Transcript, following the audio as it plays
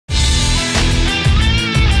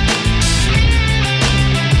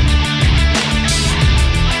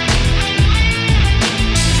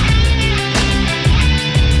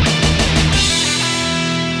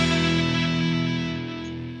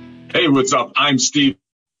what's up? I'm Steve,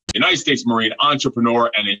 United States Marine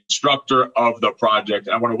entrepreneur and instructor of the project.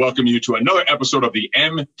 I want to welcome you to another episode of the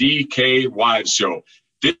MDK Wives Show.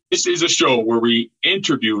 This is a show where we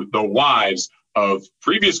interview the wives of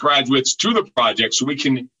previous graduates to the project so we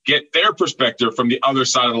can get their perspective from the other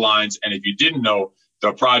side of the lines. And if you didn't know,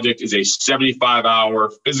 the project is a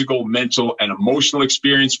 75-hour physical, mental, and emotional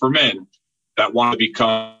experience for men that want to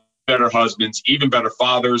become better husbands, even better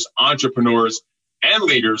fathers, entrepreneurs, and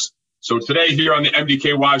leaders. So today here on the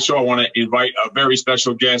MDK Wives Show, I want to invite a very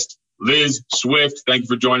special guest, Liz Swift. Thank you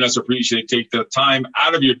for joining us. I appreciate it. Take the time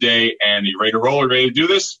out of your day. And are you ready to roll? Are you ready to do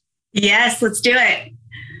this? Yes, let's do it.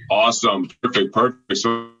 Awesome. Perfect.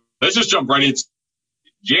 So let's just jump right in.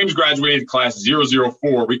 James graduated class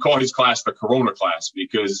 004. We call his class the Corona class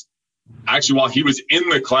because actually while he was in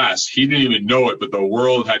the class, he didn't even know it, but the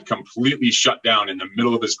world had completely shut down in the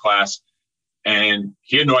middle of his class. And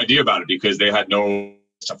he had no idea about it because they had no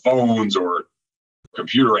phones or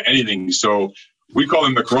computer or anything. So we call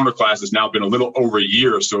him the Corona class. It's now been a little over a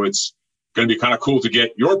year. So it's going to be kind of cool to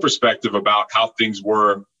get your perspective about how things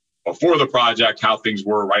were before the project, how things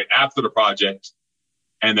were right after the project,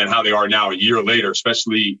 and then how they are now a year later.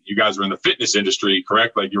 Especially you guys are in the fitness industry,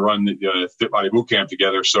 correct? Like you run the Fit Body Bootcamp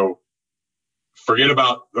together. So forget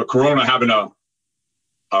about the Corona having a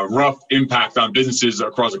rough impact on businesses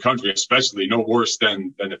across the country, especially no worse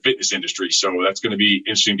than the fitness industry. So that's going to be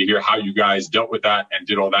interesting to hear how you guys dealt with that and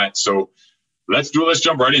did all that. So let's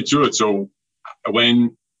jump right into it. So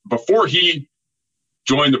before he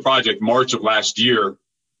joined the project March of last year,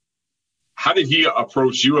 how did he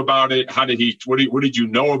approach you about it? What did you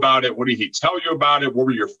know about it? What did he tell you about it? What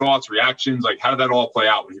were your thoughts, reactions? Like, how did that all play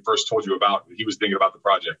out when he first told you about he was thinking about the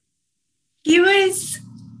project? He was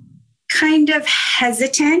kind of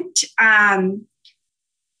hesitant. I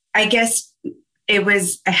guess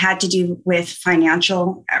it had to do with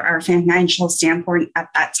financial standpoint at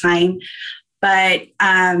that time. But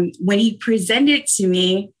when he presented to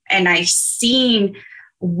me and I seen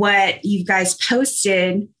what you guys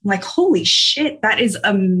posted, I'm like, holy shit, that is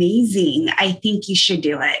amazing. I think you should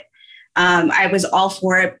do it. I was all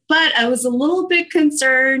for it, but I was a little bit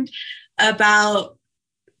concerned about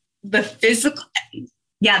the physical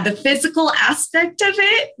aspect of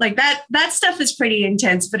it. Like that stuff is pretty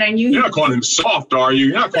intense, but I knew you're not calling him soft, are you?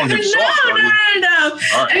 You're not calling him soft, are you? No.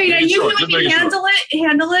 Right, I mean, I knew he could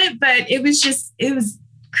handle it, but it was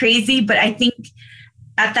crazy. But I think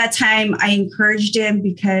at that time I encouraged him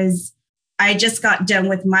because I just got done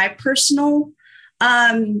with my personal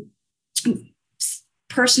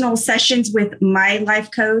sessions with my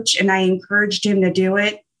life coach, and I encouraged him to do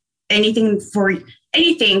it. Anything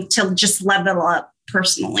to just level up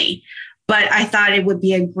personally. But I thought it would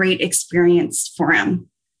be a great experience for him.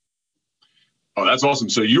 Oh, that's awesome.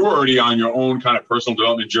 So you were already on your own kind of personal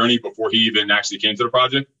development journey before he even actually came to the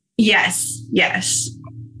project? Yes.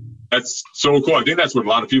 That's so cool. I think that's what a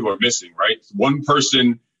lot of people are missing, right? One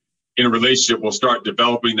person in a relationship will start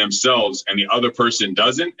developing themselves and the other person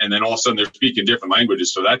doesn't. And then all of a sudden they're speaking different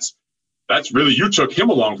languages. So that's really, you took him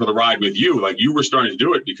along for the ride with you. Like you were starting to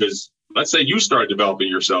do it because let's say you started developing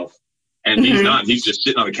yourself and he's not. He's just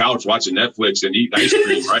sitting on the couch watching Netflix and eating ice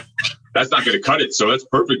cream, right? That's not going to cut it. So that's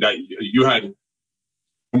perfect that you had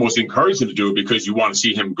almost encouraged him to do it because you want to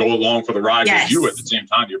see him go along for the ride with you at the same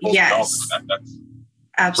time. You're both developing. That's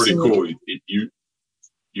absolutely pretty cool.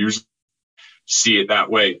 You see it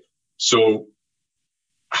that way. So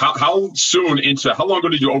how long ago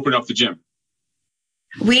did you open up the gym?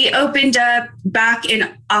 We opened up back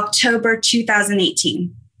in October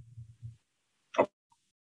 2018.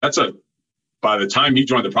 By the time he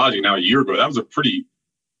joined the project now a year ago, that was a pretty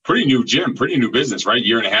new gym, pretty new business, right?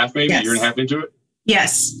 Year and a half, maybe a year and a half into it.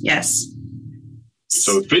 Yes.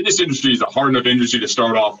 So the fitness industry is a hard enough industry to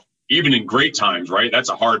start off, even in great times, right? That's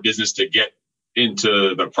a hard business to get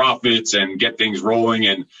into the profits and get things rolling,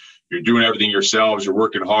 and you're doing everything yourselves. You're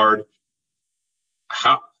working hard.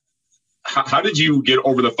 How did you get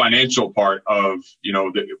over the financial part of,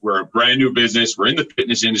 we're a brand new business. We're in the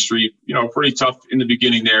fitness industry, pretty tough in the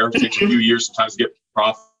beginning there. It takes a few years sometimes to get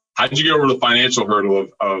profit. How did you get over the financial hurdle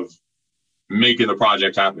of making the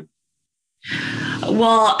project happen?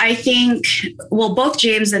 Well, I think, both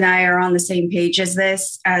James and I are on the same page as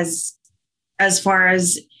this, as far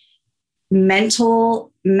as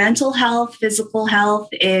mental health, physical health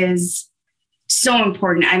is so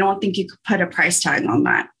important. I don't think you could put a price tag on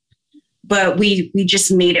that. But we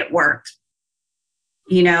just made it work.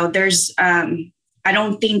 There's, I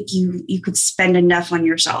don't think you could spend enough on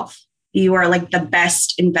yourself. You are like the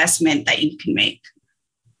best investment that you can make.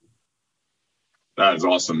 That is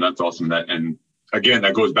awesome. That's awesome. And again,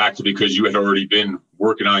 that goes back to because you had already been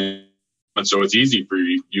working on So it's easy for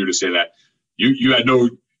you to say that. You had no,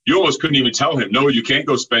 you almost couldn't even tell him, no, you can't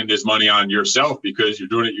go spend this money on yourself because you're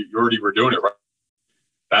doing it. You already were doing it, right?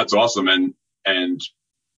 That's awesome. And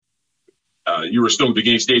you were still in the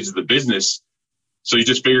beginning stages of the business. So you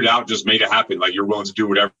just figured it out, just made it happen. Like you're willing to do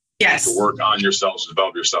whatever to work on yourselves,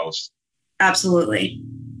 develop yourselves. Absolutely.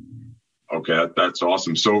 Okay, that's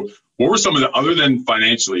awesome. So what were some of the, other than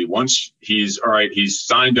financially, once he's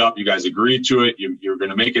signed up, you guys agreed to it, you're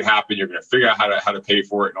going to make it happen, you're going to figure out how to pay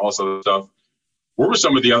for it and all this other stuff. What were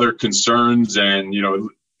some of the other concerns? And,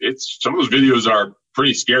 it's, some of those videos are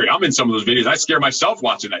pretty scary. I'm in some of those videos. I scare myself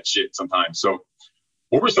watching that shit sometimes. So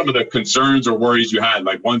what were some of the concerns or worries you had?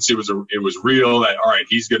 Like once it was real that, all right,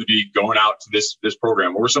 he's going to be going out to this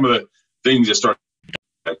program. What were some of the things that started?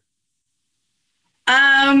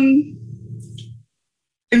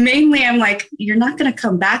 Mainly I'm like, you're not going to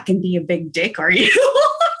come back and be a big dick, are you?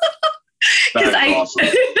 Awesome.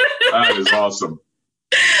 That is awesome.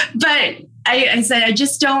 But I said, I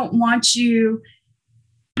just don't want you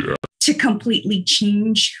to completely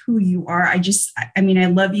change who you are. I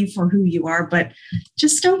love you for who you are, but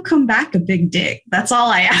just don't come back a big dick. That's all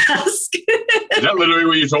I ask. Is that literally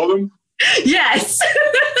what you told him? Yes.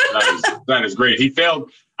 That is great. He failed.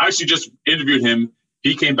 I actually just interviewed him.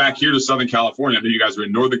 He came back here to Southern California. I knew you guys were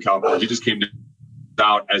in Northern California. He just came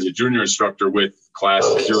out as a junior instructor with class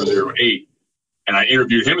 008. And I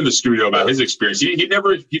interviewed him in the studio about his experience. He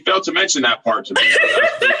failed to mention that part to me.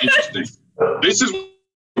 That's pretty interesting. This is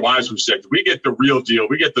Wives Who Sick. We get the real deal.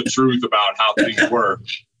 We get the truth about how things were.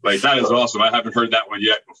 Like, that is awesome. I haven't heard that one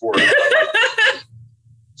yet before.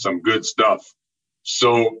 Some good stuff.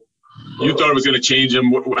 So you thought it was going to change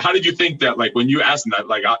him. How did you think that, like, when you asked him that,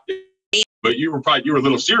 like, but you were a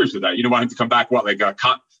little serious with that. You didn't want him to come back, what, like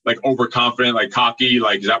overconfident, like cocky?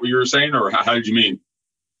 Like, is that what you were saying? Or how did you mean?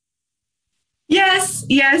 Yes,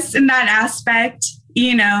 in that aspect,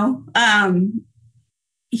 he's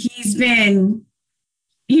been,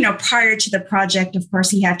 prior to the project, of course,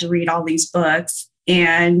 he had to read all these books.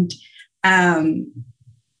 And one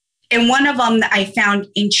of them that I found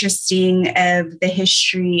interesting of the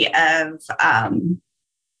history of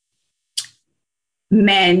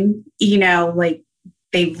men, like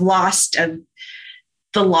they've lost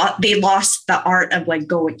they lost the art of like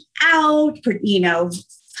going out,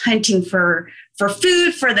 hunting for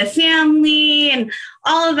food for the family and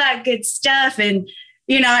all of that good stuff. And,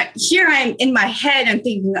 here I'm in my head, I'm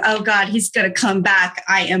thinking, oh God, he's going to come back.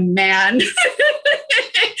 I am man.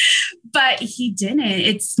 But he didn't.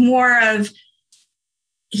 It's more of,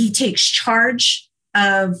 he takes charge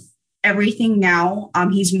of everything now.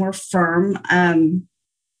 He's more firm,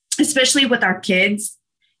 especially with our kids.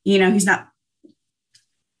 He's not,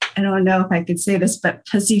 I don't know if I could say this, but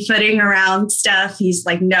pussyfooting around stuff. He's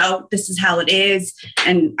like, no, this is how it is.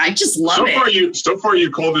 And I just love it. So far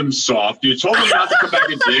you called him soft. You told him not to come back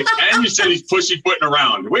a dick. And you said he's pussyfooting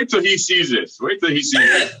around. Wait till he sees this. He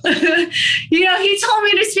told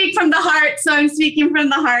me to speak from the heart. So I'm speaking from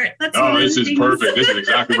the heart. This is perfect. This is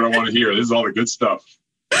exactly what I want to hear. This is all the good stuff.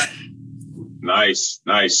 Nice.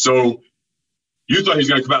 So you thought he was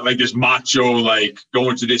going to come out like this macho, like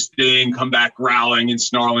going to this thing, come back growling and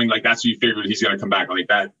snarling. Like that's what you figured he's going to come back like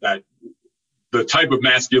that the type of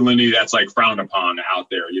masculinity that's like frowned upon out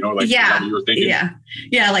there, like what you were thinking.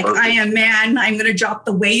 Yeah. Like perfect. I am man. I'm going to drop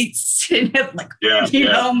the weights. And like,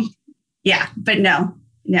 but no.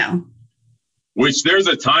 Which there's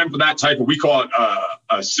a time for that type of, we call it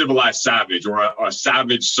a civilized savage or a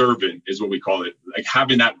savage servant is what we call it. Like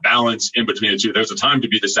having that balance in between the two. There's a time to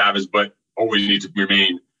be the savage, but always need to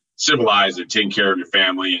remain civilized and taking care of your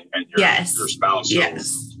family and your spouse. So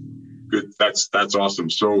yes. Good. That's awesome.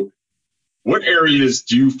 So what areas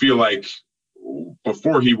do you feel like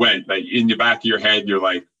before he went, like in the back of your head, you're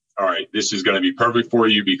like, all right, this is going to be perfect for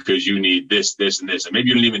you because you need this, this, and this. And maybe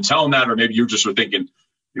you didn't even tell him that, or maybe you just were thinking,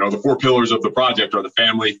 the 4 pillars of the project are the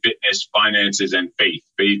family, fitness, finances, and faith.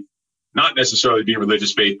 Faith, not necessarily being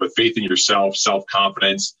religious faith, but faith in yourself,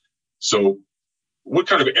 self-confidence. So what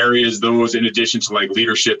kind of areas those, in addition to like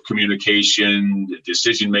leadership, communication,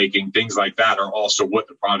 decision-making, things like that, are also what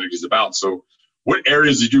the project is about? So what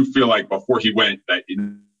areas did you feel like before he went that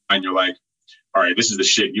and you're like, all right, this is the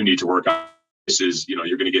shit you need to work on. This is,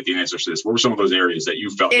 you're going to get the answers to this. What were some of those areas that you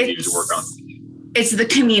felt you needed to work on? It's the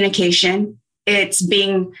communication. It's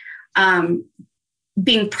being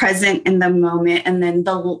present in the moment, and then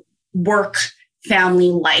the work,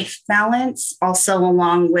 family, life balance, also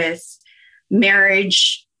along with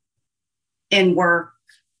marriage and work,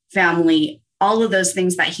 family, all of those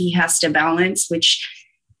things that he has to balance, which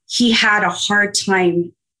he had a hard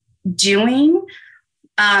time doing.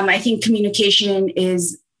 I think communication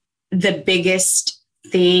is the biggest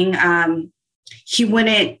thing. He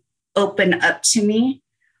wouldn't open up to me.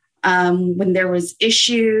 When there was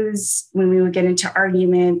issues, when we would get into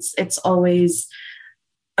arguments, it's always,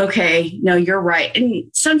 okay, no, you're right.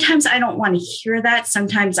 And sometimes I don't want to hear that.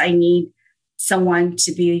 Sometimes I need someone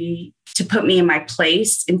to put me in my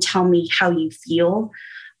place and tell me how you feel.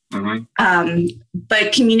 Mm-hmm.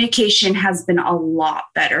 But communication has been a lot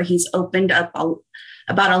better. He's opened up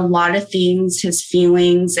about a lot of things, his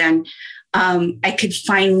feelings, and I could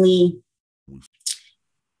finally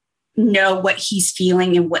know what he's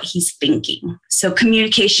feeling and what he's thinking. So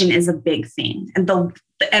communication is a big thing. And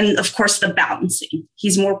of course the balancing.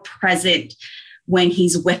 He's more present when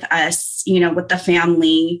he's with us, with the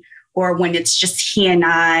family, or when it's just he and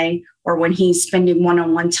I, or when he's spending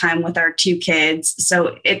one-on-one time with our 2 kids.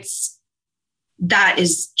 So that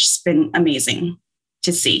has just been amazing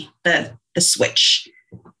to see the switch.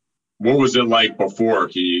 What was it like before?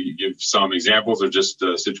 Can you give some examples or just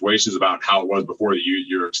situations about how it was before?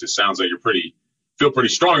 It sounds like you feel pretty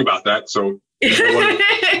strong about that. So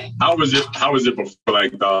how was it before?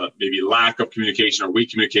 Like the maybe lack of communication or weak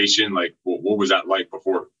communication? Like what was that like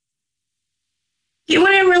before? He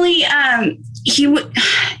wouldn't really.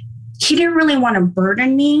 He didn't really want to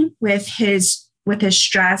burden me with his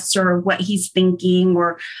stress or what he's thinking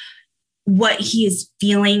or what he is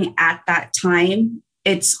feeling at that time.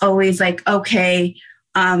 It's always like, okay,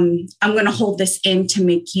 I'm going to hold this in to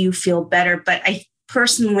make you feel better. But I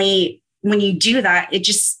personally, when you do that, it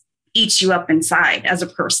just eats you up inside as a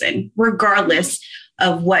person, regardless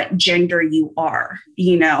of what gender you are,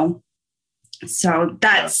 So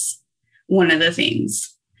that's one of the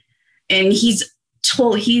things. And he's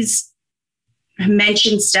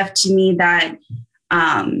mentioned stuff to me that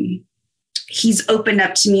he's opened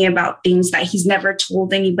up to me about things that he's never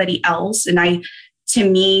told anybody else. And to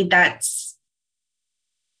me,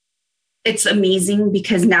 it's amazing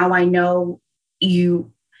because now I know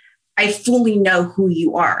I fully know who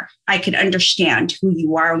you are. I can understand who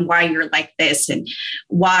you are and why you're like this and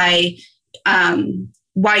why you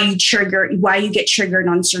get triggered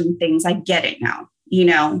on certain things. I get it now,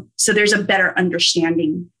 so there's a better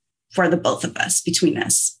understanding for the both of us, between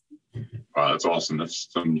us. That's awesome. That's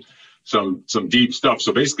some deep stuff.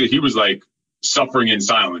 So basically he was like suffering in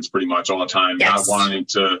silence pretty much all the time, yes. Not wanting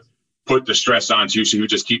to put the stress onto you. So he would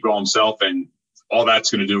just keep it all himself. And all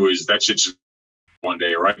that's going to do is that shit's just one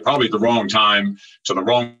day, right? Probably at the wrong time to the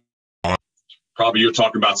wrong. Probably you're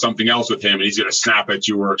talking about something else with him and he's going to snap at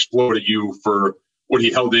you or explode at you for what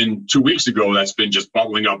he held in 2 weeks ago. That's been just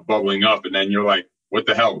bubbling up. And then you're like, what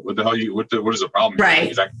the hell? What is the problem?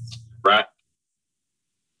 Right. Is that right?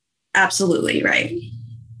 Absolutely right.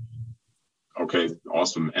 Okay,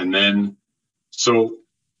 awesome. And then, so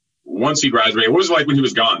once he graduated, what was it like when he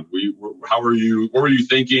was gone? What were you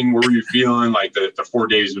thinking? What were you feeling like the 4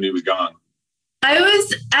 days when he was gone? I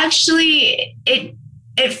was actually,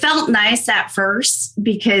 it felt nice at first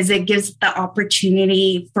because it gives the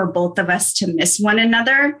opportunity for both of us to miss one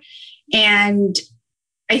another. And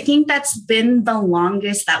I think that's been the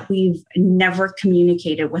longest that we've never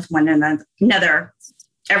communicated with one another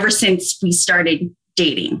ever since we started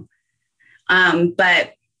dating.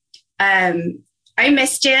 But I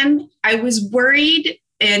missed him. I was worried,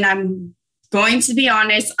 and I'm going to be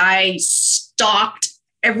honest, I stalked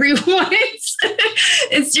everyone's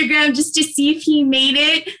Instagram just to see if he made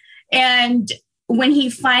it. And when he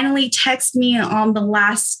finally texted me on the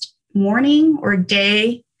last morning or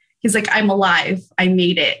day, he's like, I'm alive. I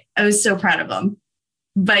made it. I was so proud of him.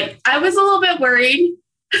 But I was a little bit worried.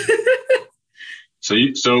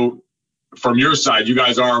 So from your side, you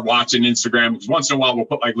guys are watching Instagram. Once in a while, we'll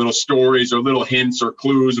put like little stories or little hints or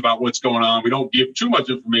clues about what's going on. We don't give too much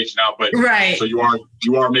information out, but right. So you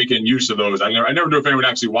are making use of those. I never know if anyone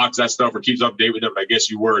actually watches that stuff or keeps up to date with it, but I guess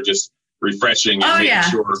you were just refreshing and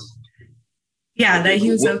making sure. Yeah, that he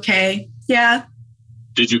was okay. Yeah.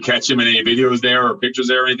 Did you catch him in any videos there or pictures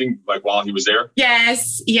there or anything like while he was there?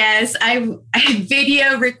 Yes. I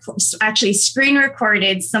screen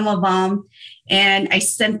recorded some of them. And I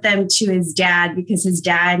sent them to his dad because his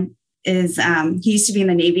dad is, he used to be in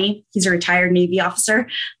the Navy. He's a retired Navy officer. I'm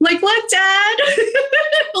like, look, Dad,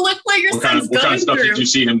 look what your son's going through. What kind of stuff did you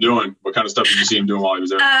see him doing? What kind of stuff did you see him doing while he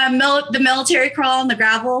was there? The military crawl on the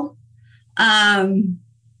gravel,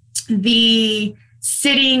 the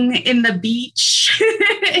sitting in the beach,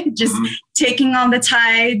 just taking on the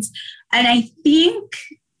tides. And I think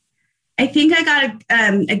I got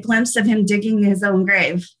a glimpse of him digging his own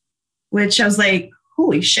grave, which I was like,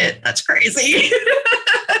 holy shit, that's crazy.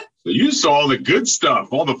 So you saw all the good stuff,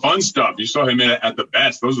 all the fun stuff. You saw him at the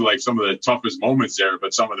best. Those are like some of the toughest moments there,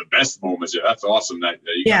 but some of the best moments there. That's awesome that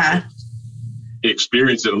you got to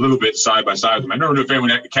experience it a little bit side by side with him. I don't know if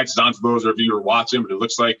anyone catches on to those or if you were watching, but it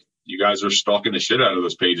looks like you guys are stalking the shit out of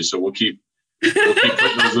those pages. So we'll keep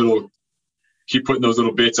putting those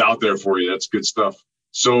little bits out there for you. That's good stuff.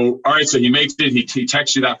 So, all right. So he makes it. He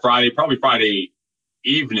texts you that Friday, probably Friday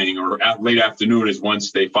evening or late afternoon is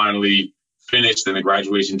once they finally finished and the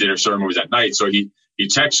graduation dinner ceremony was at night. So he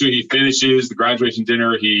texts you, he finishes the graduation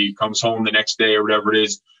dinner, he comes home the next day or whatever it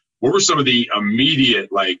is. What were some of the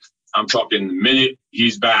immediate, like, I'm talking the minute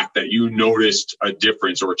he's back, that you noticed a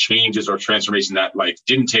difference or changes or transformation that like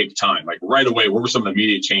didn't take time? Like right away, what were some of the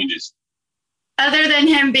immediate changes? Other than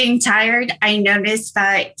him being tired, I noticed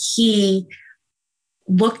that he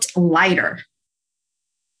looked lighter.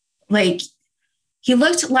 Like he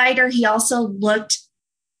looked lighter. He also looked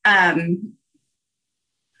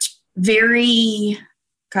very,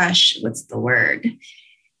 gosh, what's the word?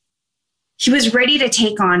 He was ready to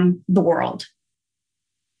take on the world.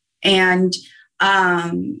 And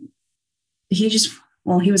he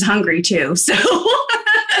was hungry too. So,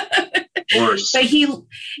 but he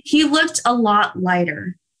looked a lot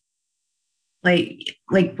lighter, like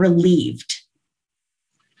relieved.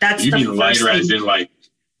 That's you mean lighter as in like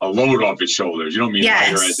a load off his shoulders. You don't mean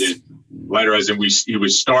lighter as in he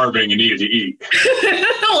was starving and needed to eat.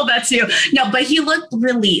 Well, that's you. No, but he looked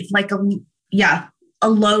relieved, like a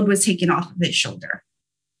load was taken off of his shoulder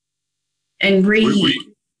and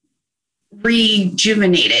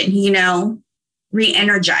rejuvenated,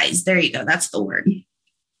 re-energized. There you go. That's the word.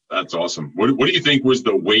 That's awesome. What do you think was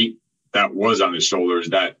the weight that was on his shoulders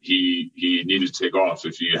that he needed to take off,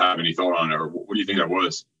 if you have any thought on it? Or what do you think that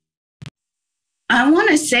was? I want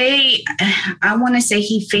to say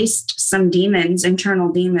he faced some demons,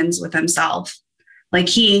 internal demons with himself. Like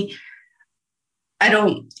he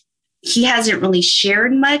hasn't really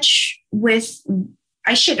shared much with,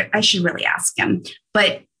 I should really ask him,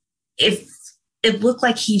 but if it looked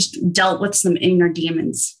like he dealt with some inner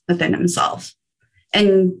demons within himself,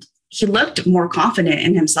 and he looked more confident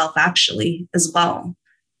in himself actually as well.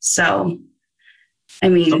 So, I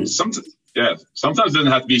mean, sometimes it doesn't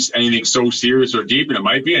have to be anything so serious or deep, and it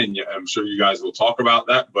might be, and I'm sure you guys will talk about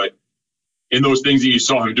that, but in those things that you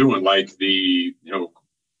saw him doing, like the,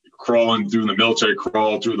 crawling through the military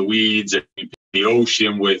crawl through the weeds and the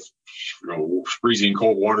ocean with, freezing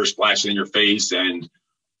cold water splashing in your face and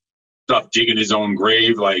stuff, digging his own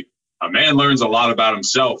grave. Like, a man learns a lot about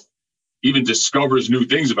himself, even discovers new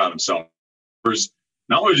things about himself.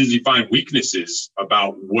 Not only does he find weaknesses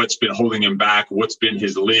about what's been holding him back, what's been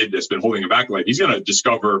his lid that's been holding him back, like he's going to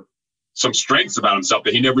discover some strengths about himself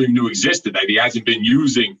that he never even knew existed, that he hasn't been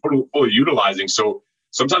using, fully utilizing. So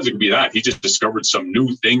sometimes it could be that he just discovered some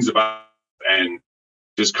new things about and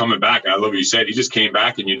just coming back. And I love what you said. He just came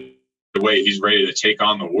back and the way he's ready to take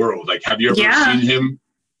on the world. Like, have you ever seen him?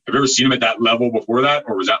 Have you ever seen him at that level before that?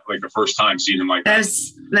 Or was that like the first time seeing him like that?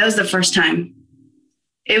 That was the first time.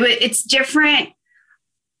 It's different.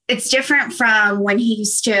 It's different from when he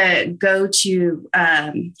used to go to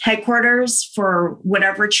headquarters for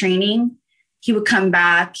whatever training. He would come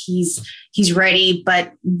back. He's ready.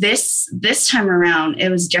 But this time around, it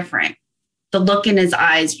was different. The look in his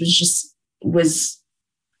eyes was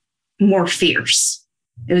more fierce.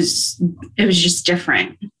 It was just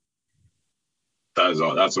different. That's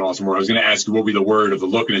an awesome word. I was going to ask you what would be the word of the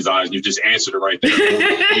look in his eyes, and you just answered it right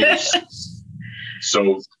there.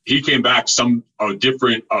 So he came back a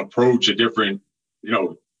different approach, a different,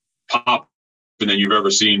 pop than you've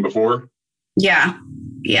ever seen before. Yeah.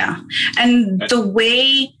 And the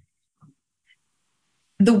way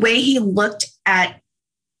he looked at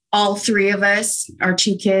all three of us, our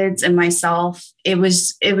two kids and myself, it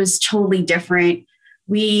was totally different.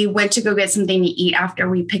 We went to go get something to eat after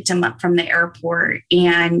we picked him up from the airport,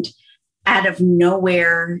 and out of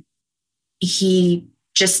nowhere, he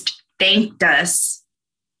just thanked us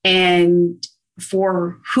and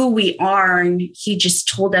for who we are. And he just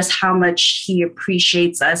told us how much he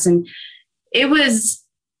appreciates us. And it was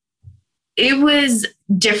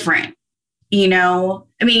different, I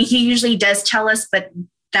mean, he usually does tell us, but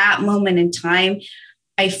that moment in time,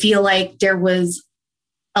 I feel like there was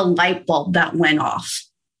a light bulb that went off,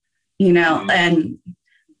 and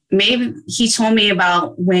maybe he told me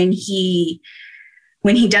about when he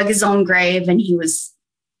dug his own grave and he was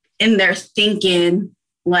in there thinking,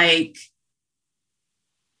 like,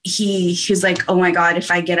 he was like, oh my God, if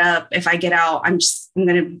I get out, I'm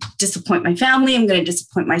going to disappoint my family. I'm going to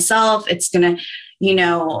disappoint myself. It's going to,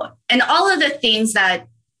 and all of the things that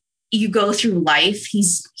you go through life,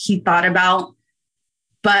 he thought about.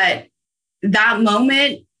 But that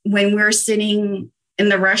moment when we're sitting in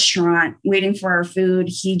the restaurant waiting for our food,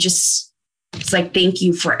 he just was like, thank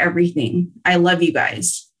you for everything. I love you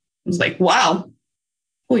guys. I was like, wow,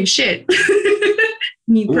 holy shit.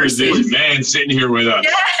 Who is this man sitting here with us?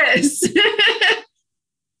 Yes.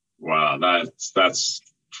 Wow, that's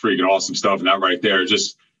freaking awesome stuff. And that right there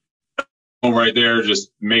just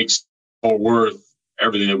makes all worth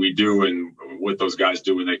everything that we do and what those guys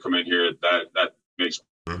do when they come in here. That makes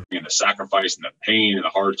and the sacrifice and the pain and the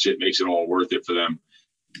hardship makes it all worth it for them.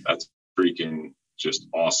 That's freaking just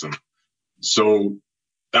awesome. So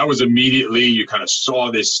that was immediately, you kind of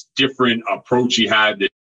saw this different approach he had, this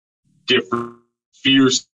different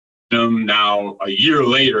fears. Now, a year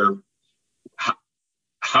later,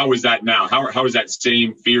 how is that now? How is that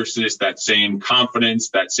same fierceness, that same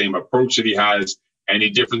confidence, that same approach that he has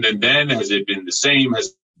any different than then? Has it been the same? Has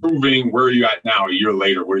it improving? Where are you at now, a year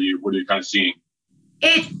later? What are you kind of seeing?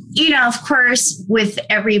 It, of course, with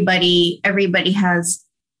everybody has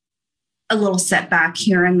a little setback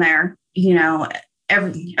here and there.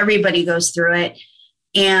 Everybody goes through it.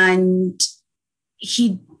 And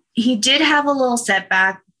he did have a little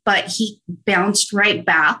setback, but he bounced right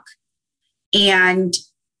back. And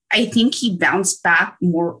I think he bounced back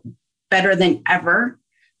better than ever.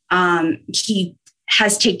 He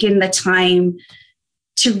has taken the time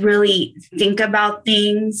to really think about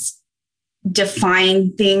things,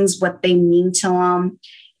 define things, what they mean to him.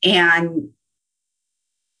 And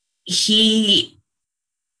his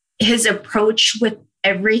approach with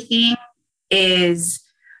everything is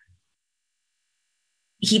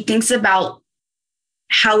he thinks about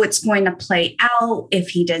how it's going to play out. If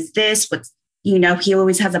he does this, he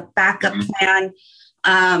always has a backup plan.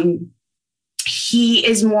 He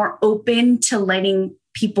is more open to letting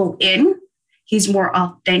people in. He's more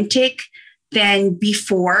authentic than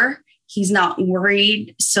before. He's not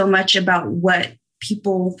worried so much about what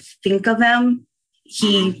people think of him.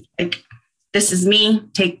 He this is me,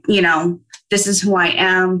 this is who I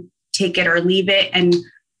am, take it or leave it. And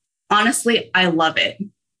honestly, I love it.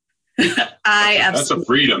 That's a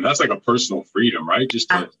freedom. That's like a personal freedom, right? Just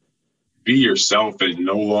to be yourself and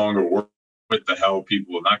no longer work with the hell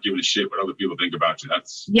people, not giving a shit what other people think about you.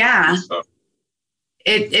 That's stuff.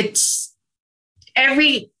 It's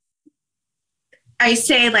I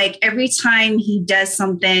say, like, every time he does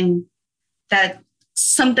something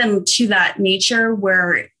to that nature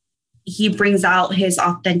where he brings out his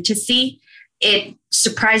authenticity, it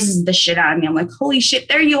surprises the shit out of me. I'm like, holy shit,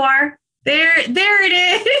 there you are. There it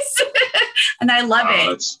is. And I love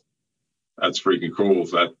it. That's freaking cool.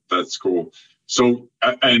 That's cool. So,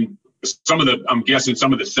 and I'm guessing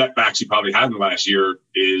some of the setbacks he probably had in the last year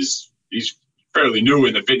is he's fairly new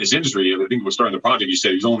in the fitness industry. I think we're starting the project. You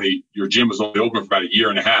said your gym was only open for about a year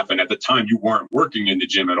and a half. And at the time you weren't working in the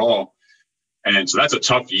gym at all. And so that's a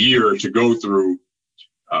tough year to go through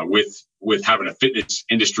with having a fitness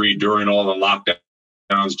industry during all the lockdowns.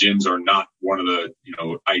 Gyms are not one of the,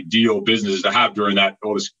 ideal businesses to have during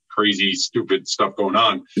all this crazy, stupid stuff going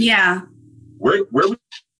on. Yeah. Where was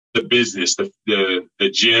the business, the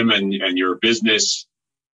gym and your business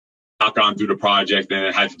not gone through the project and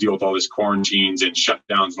it had to deal with all this quarantines and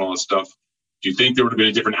shutdowns and all this stuff? Do you think there would have been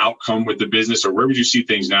a different outcome with the business, or where would you see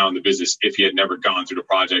things now in the business if you had never gone through the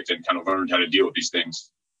project and kind of learned how to deal with these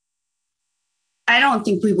things? I don't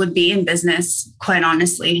think we would be in business, quite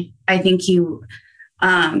honestly. I think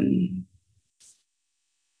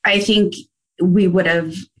we would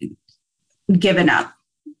have given up.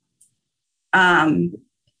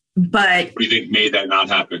 But what do you think made that not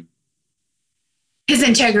happen? His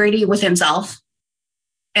integrity with himself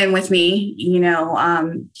and with me.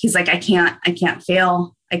 He's like, I can't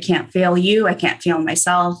fail. I can't fail you. I can't fail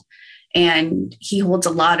myself. And he holds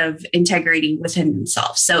a lot of integrity within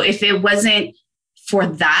himself. So if it wasn't for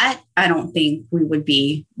that, I don't think we would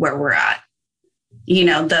be where we're at.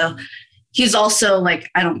 He's also like,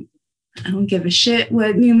 I don't give a shit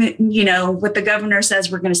what what the governor says.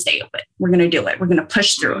 We're going to stay open. We're going to do it. We're going to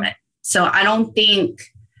push through it. So I don't think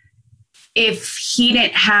if he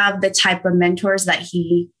didn't have the type of mentors that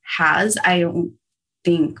he has, I don't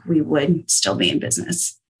think we would still be in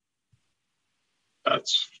business.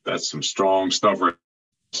 That's some strong stuff. Right?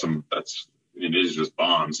 It is just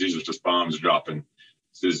bombs. These are just bombs dropping.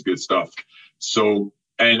 This is good stuff. So,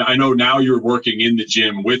 and I know now you're working in the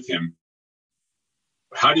gym with him.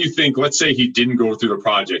 How do you think, let's say he didn't go through the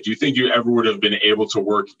project, do you think you ever would have been able to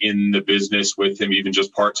work in the business with him, even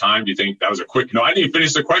just part-time? Do you think that was a quick, no, I didn't even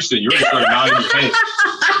finish the question. You were just starting nodding your head.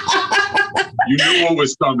 You knew what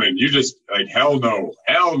was coming. You just like, hell no.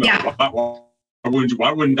 Yeah.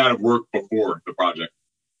 Why wouldn't that have worked before the project?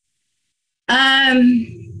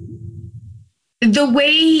 The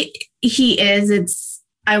way he is,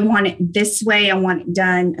 I want it this way. I want it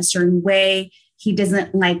done a certain way. He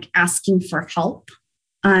doesn't like asking for help.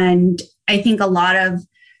 And I think a lot of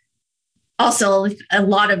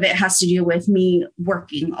it has to do with me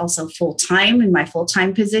working also full time in my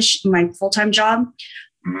full-time position, my full-time job.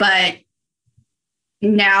 But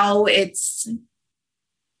now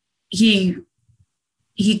he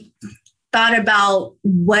thought about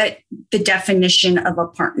what the definition of a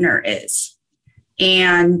partner is.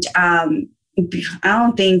 And I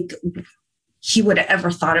don't think he would have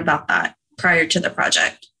ever thought about that prior to the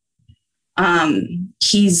project.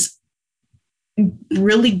 He's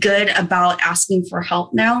really good about asking for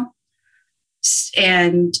help now.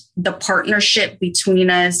 And the partnership between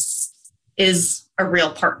us is a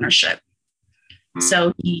real partnership.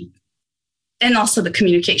 So and also the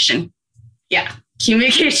communication. Yeah,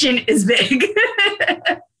 communication is big.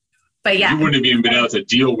 But yeah. You wouldn't have even been able to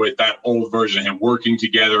deal with that old version of him working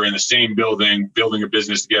together in the same building, building a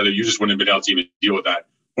business together. You just wouldn't have been able to even deal with that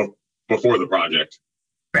before the project.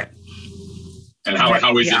 Right. And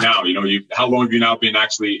how is it now? How long have you now been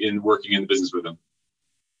actually working in the business with him?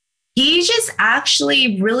 He just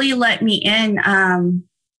actually really let me in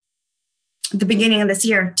the beginning of this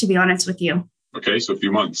year, to be honest with you. Okay, so a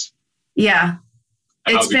few months. Yeah.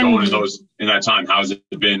 How's it going in that time? How's it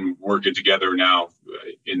been working together now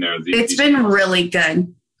in there? It's been really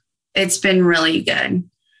good. It's been really good.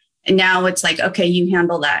 And now it's like, okay, you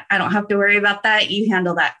handle that. I don't have to worry about that. You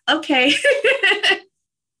handle that. Okay.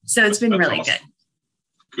 So it's been really awesome.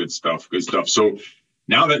 Good stuff. Good stuff. So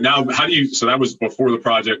so that was before the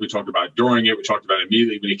project. We talked about during it. We talked about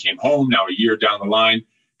immediately when he came home. Now a year down the line,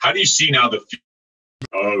 how do you see now the future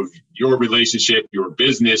of your relationship, your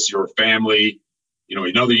business, your family?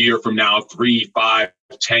 Another year from now, 3, 5,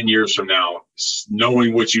 10 years from now,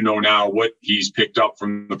 knowing what you know now, what he's picked up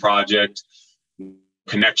from the project,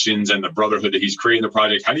 connections and the brotherhood that he's creating the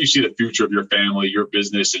project. How do you see the future of your family, your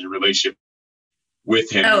business, and your relationship with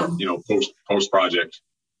him, post project?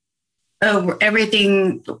 Oh,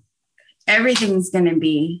 everything's going to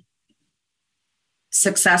be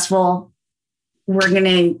successful. We're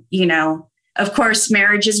going to, of course,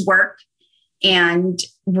 marriage is work. And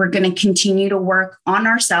we're going to continue to work on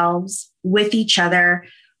ourselves with each other.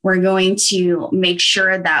 We're going to make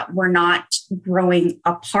sure that we're not growing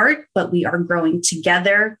apart, but we are growing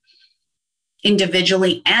together,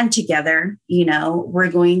 individually and together. We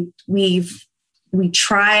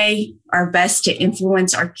try our best to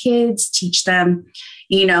influence our kids, teach them,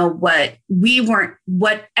 whatever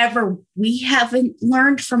we haven't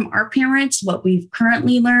learned from our parents, what we've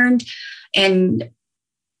currently learned. And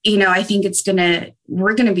I think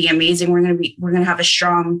we're going to be amazing. We're going to have a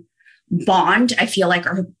strong bond. I feel like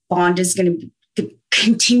our bond is going to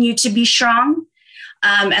continue to be strong.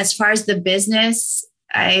 As far as the business,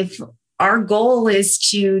 our goal is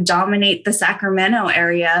to dominate the Sacramento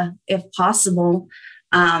area if possible.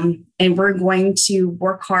 And we're going to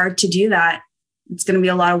work hard to do that. It's going to be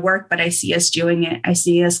a lot of work, but I see us doing it. I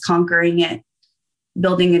see us conquering it,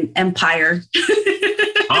 building an empire.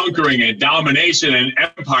 Conquering and domination and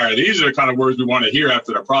empire. These are the kind of words we want to hear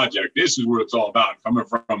after the project. This is what it's all about. Coming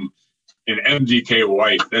from an MDK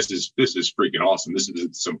wife, this is freaking awesome. This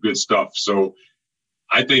is some good stuff. So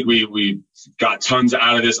I think we got tons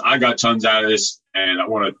out of this. I got tons out of this, and I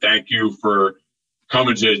want to thank you for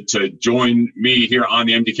coming to join me here on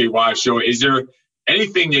the MDK Wives Show. Is there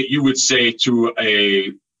anything that you would say to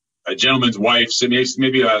a gentleman's wife, so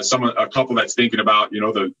maybe a couple that's thinking about,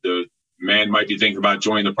 the man might be thinking about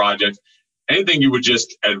joining the project? Anything you would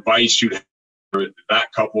just advise you for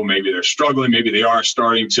that couple? Maybe they're struggling. Maybe they are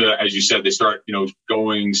starting to, as you said, they start,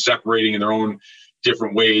 separating in their own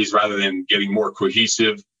different ways rather than getting more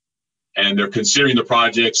cohesive. And they're considering the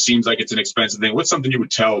project. Seems like it's an expensive thing. What's something you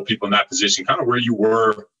would tell people in that position, kind of where you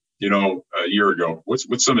were, a year ago? What's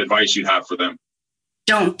some advice you'd have for them?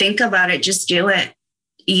 Don't think about it. Just do it.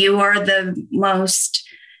 You are the most,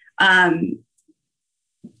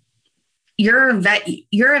 your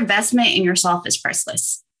investment in yourself is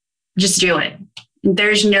priceless. Just do it.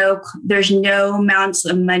 There's no amounts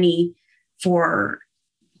of money for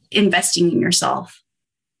investing in yourself.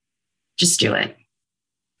 Just do it.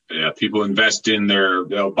 Yeah, people invest in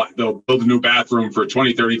they'll build a new bathroom for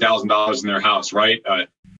 $20,000, $30,000 in their house, right?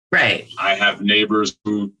 Right. I have neighbors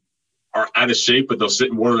who are out of shape, but they'll sit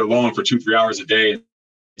and water their lawn for 2-3 hours a day,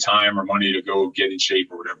 time or money to go get in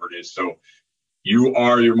shape or whatever it is. So you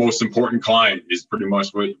are your most important client is pretty much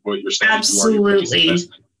what you're saying. Absolutely.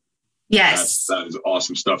 Yes. That is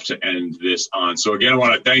awesome stuff to end this on. So again, I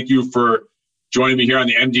want to thank you for joining me here on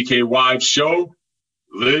the MDK Wives Show.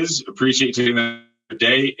 Liz, appreciate you taking the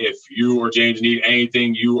day. If you or James need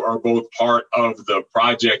anything, you are both part of the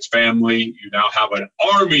project family. You now have an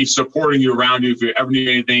army supporting you around you. If you ever need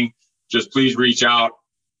anything, just please reach out.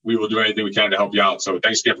 We will do anything we can to help you out. So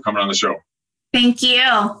thanks again for coming on the show. Thank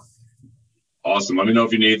you. Awesome. Let me know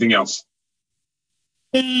if you need anything else.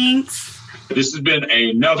 Thanks. This has been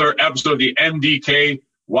another episode of the MDKY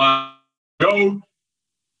Show.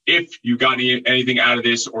 If you got anything out of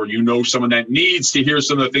this, or you know someone that needs to hear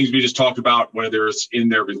some of the things we just talked about, whether it's in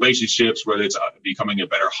their relationships, whether it's becoming a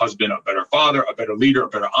better husband, a better father, a better leader, a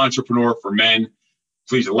better entrepreneur for men,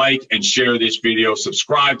 please like and share this video.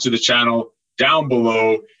 Subscribe to the channel down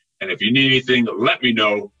below. And if you need anything, let me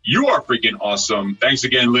know. You are freaking awesome. Thanks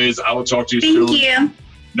again, Liz. I will talk to you soon. Thank you.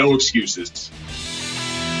 No excuses.